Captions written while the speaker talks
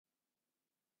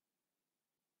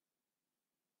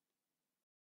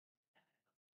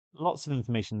lots of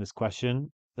information in this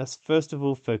question. Let's first of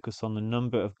all focus on the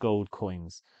number of gold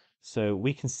coins. So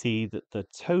we can see that the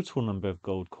total number of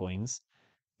gold coins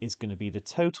is going to be the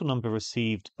total number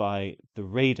received by the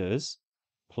raiders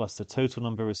plus the total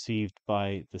number received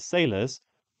by the sailors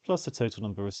plus the total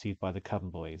number received by the cabin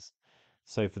boys.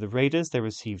 So for the raiders, they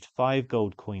received 5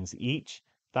 gold coins each.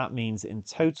 That means in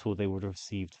total they would have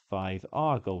received 5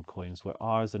 R gold coins, where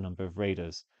R is the number of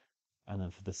raiders. And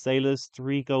then for the sailors,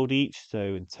 3 gold each, so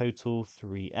in total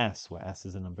 3S, where S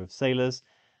is the number of sailors.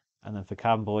 And then for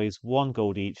cabin boys, 1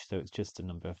 gold each, so it's just the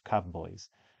number of cabin boys.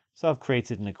 So I've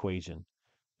created an equation.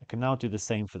 I can now do the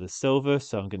same for the silver,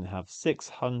 so I'm going to have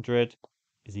 600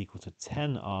 is equal to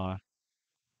 10R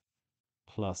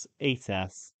plus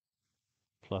 8S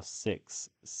plus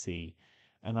 6C.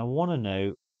 And I want to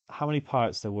know how many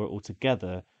parts there were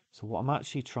altogether. So what I'm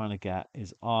actually trying to get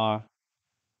is R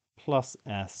plus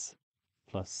S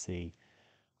plus C.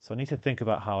 So I need to think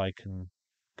about how I can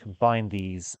combine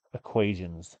these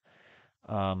equations.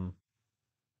 Well,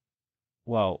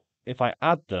 if I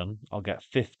add them, I'll get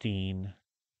 15,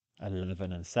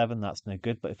 11, and 7. That's no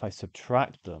good. But if I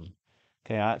subtract them,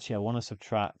 okay, I want to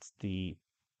subtract the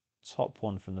top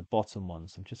one from the bottom one.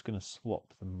 So I'm just going to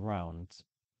swap them round,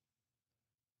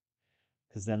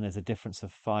 because then there's a difference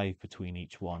of 5 between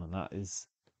each one, and that is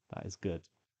good.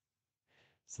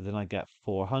 So then I get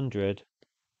 400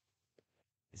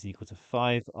 is equal to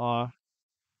 5R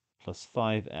plus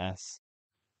 5S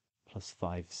plus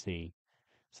 5C.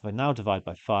 So if I now divide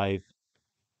by 5,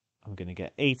 I'm going to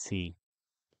get 80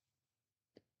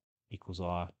 equals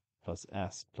R plus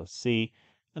S plus C,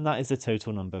 and that is the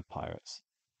total number of pirates.